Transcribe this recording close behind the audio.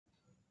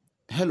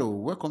Hello,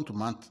 welcome to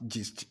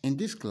Mathgist. In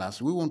this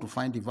class, we want to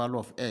find the value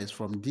of x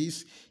from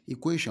this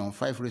equation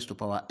 5 raised to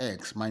power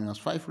x minus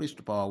 5 raised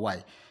to power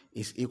y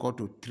is equal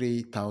to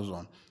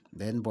 3000.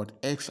 Then both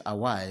x and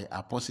y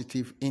are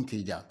positive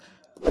integers.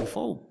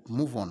 Before we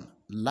move on,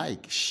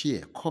 like,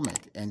 share,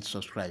 comment, and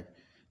subscribe.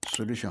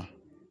 Solution.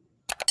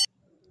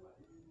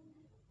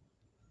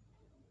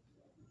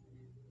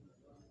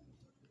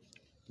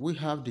 We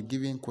have the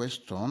given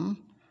question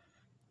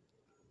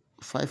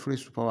 5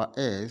 raised to power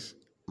x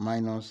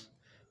minus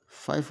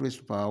 5 raised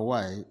to power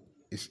y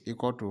is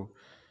equal to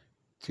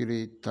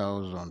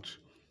 3000.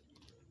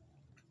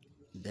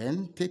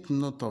 Then take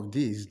note of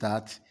this,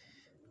 that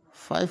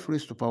 5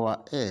 raised to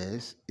power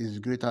s is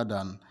greater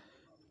than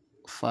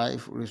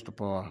 5 raised to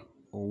power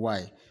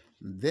y.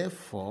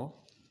 Therefore,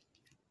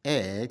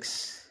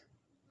 x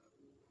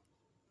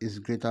is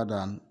greater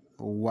than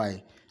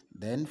y.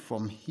 Then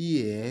from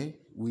here,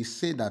 we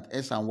say that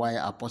s and y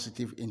are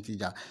positive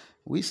integer.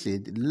 We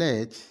said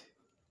let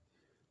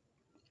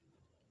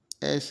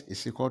s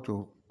is equal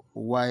to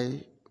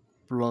y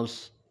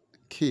plus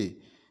k,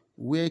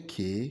 where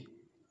k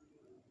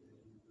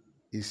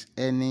is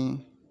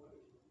any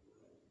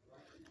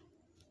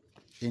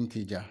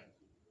integer.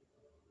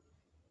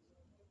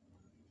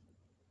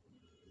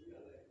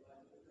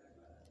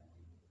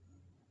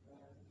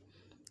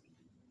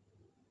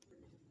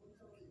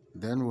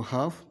 Then we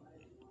have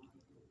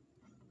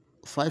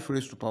 5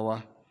 raised to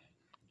power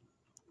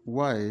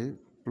y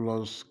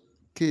plus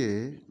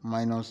k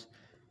minus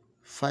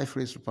 5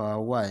 raised to power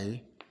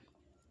y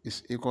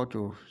is equal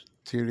to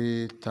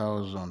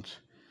 3000.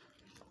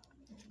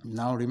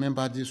 Now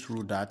remember this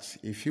rule, that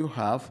if you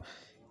have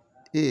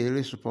a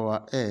raised to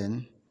power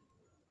n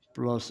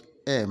plus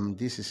m,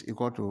 this is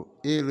equal to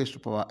a raised to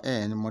power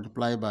n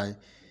multiplied by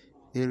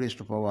a raised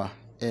to power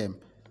m.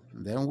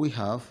 Then we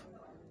have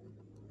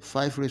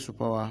 5 raised to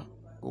power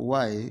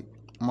y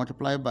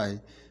multiplied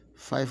by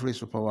 5 raised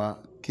to power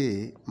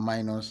k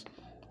minus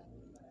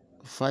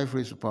 5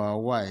 raised to power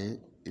y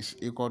is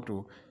equal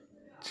to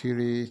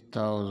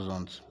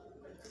 3000.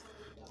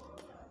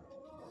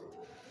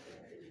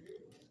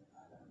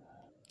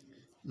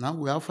 Now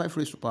we have 5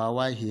 raised to power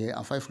y here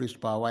and 5 raised to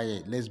power y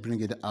here. Let's bring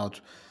it out.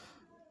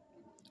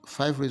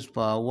 5 raised to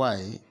power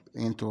y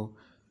into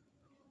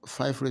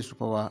 5 raised to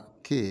power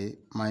k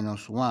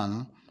minus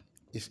 1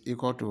 is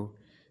equal to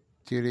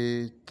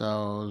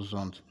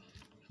 3000.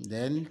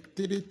 Then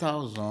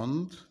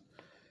 3000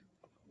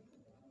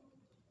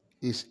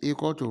 is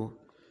equal to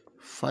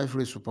 5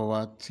 raised to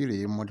power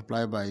 3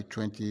 multiplied by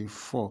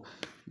 24.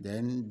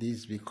 Then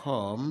this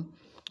become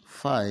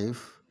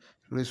 5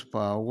 raised to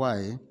power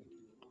y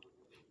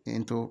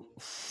into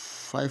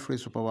 5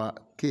 raised to power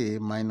k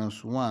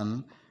minus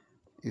 1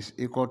 is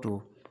equal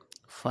to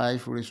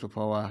 5 raised to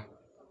power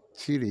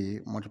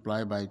 3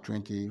 multiplied by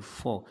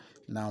 24.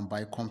 Now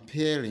by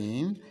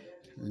comparing,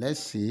 let's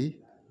see,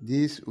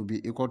 this will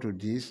be equal to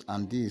this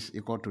and this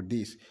equal to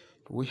this.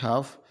 We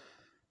have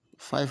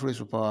 5 raised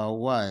to power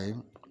y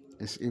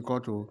is equal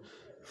to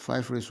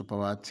 5 raised to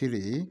power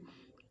 3.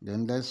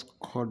 Then let's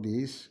call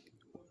this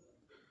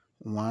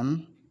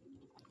 1,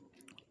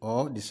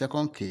 or the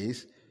second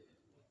case,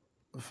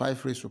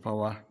 5 raised to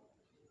power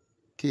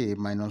k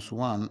minus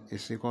 1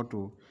 is equal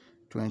to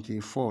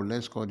 24.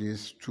 Let's call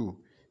this 2.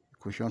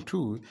 Equation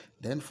 2.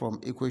 Then from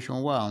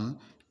equation 1,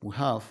 we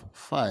have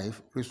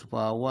 5 raised to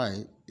power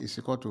y is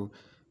equal to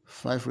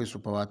 5 raised to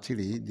power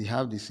 3. They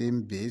have the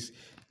same base.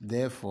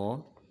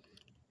 Therefore,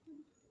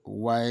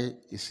 y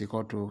is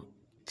equal to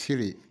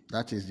 3.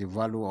 That is the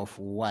value of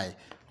y.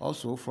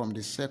 Also, from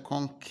the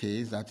second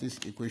case, that is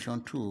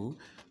equation 2,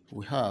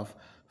 we have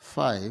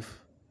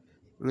 5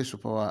 raised to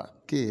power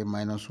k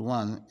minus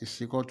 1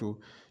 is equal to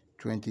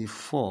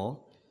 24.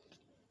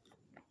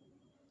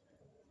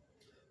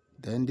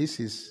 Then this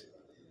is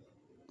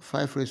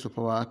 5 raised to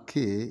power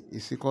k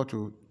is equal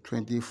to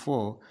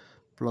 24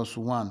 plus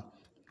 1.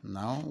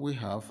 Now we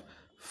have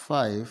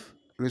 5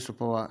 raised to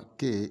power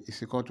k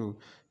is equal to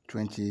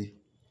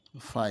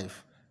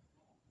 25.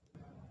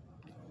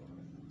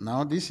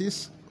 Now this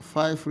is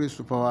 5 raised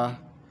to power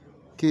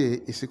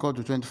k is equal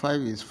to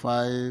 25 is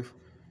 5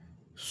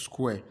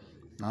 square.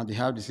 Now they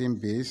have the same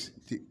base.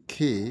 The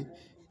k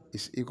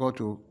is equal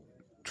to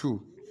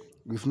 2.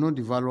 We've known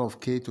the value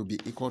of k to be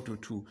equal to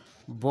 2.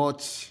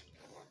 But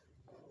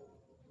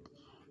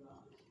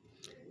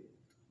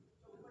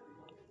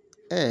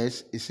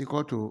s is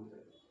equal to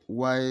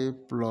y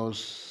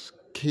plus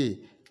k.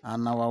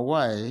 And our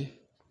y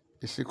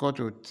is equal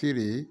to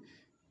 3.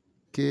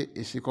 K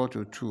is equal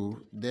to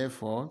 2.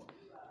 Therefore,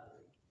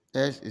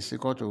 s is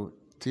equal to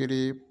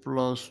 3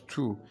 plus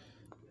 2.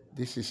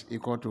 This is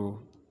equal to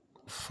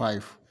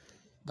 5.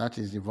 That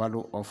is the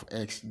value of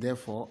x.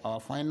 Therefore,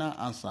 our final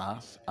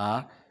answers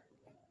are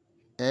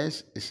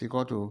s is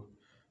equal to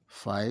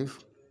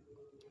 5,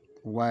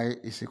 y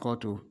is equal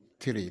to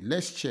 3.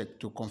 Let's check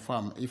to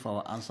confirm if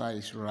our answer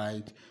is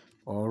right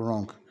or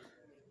wrong.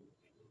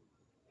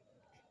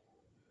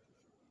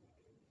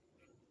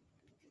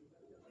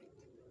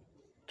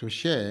 To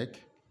check,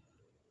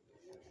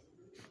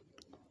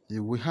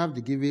 we have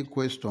the given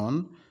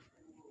question,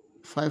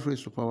 5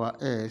 raised to power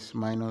x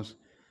minus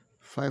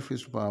 5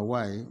 raised to power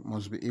y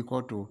must be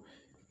equal to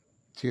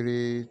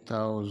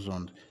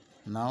 3000.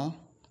 Now,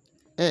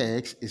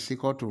 x is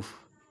equal to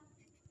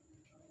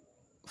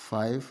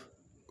 5,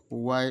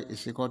 y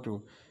is equal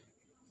to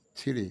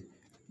 3.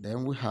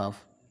 Then we have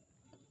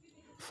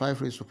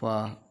 5 raised to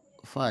power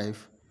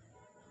 5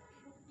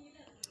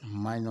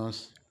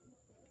 minus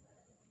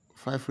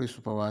 5 raised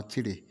to power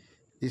 3.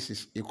 This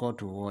is equal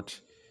to what?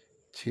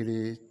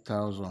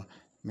 3000.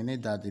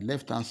 Meaning that the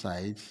left hand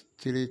side,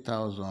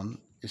 3000,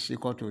 is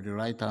equal to the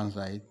right hand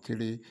side,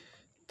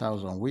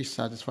 3000, which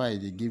satisfies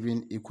the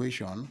given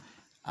equation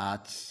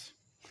at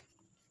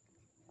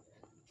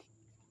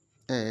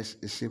s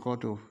is equal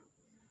to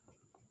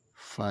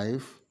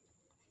 5,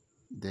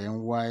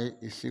 then y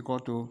is equal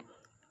to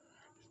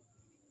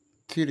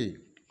 3.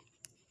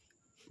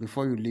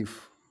 Before you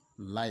leave,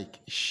 like,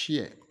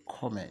 share,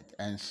 comment,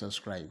 and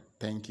subscribe.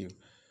 Thank you.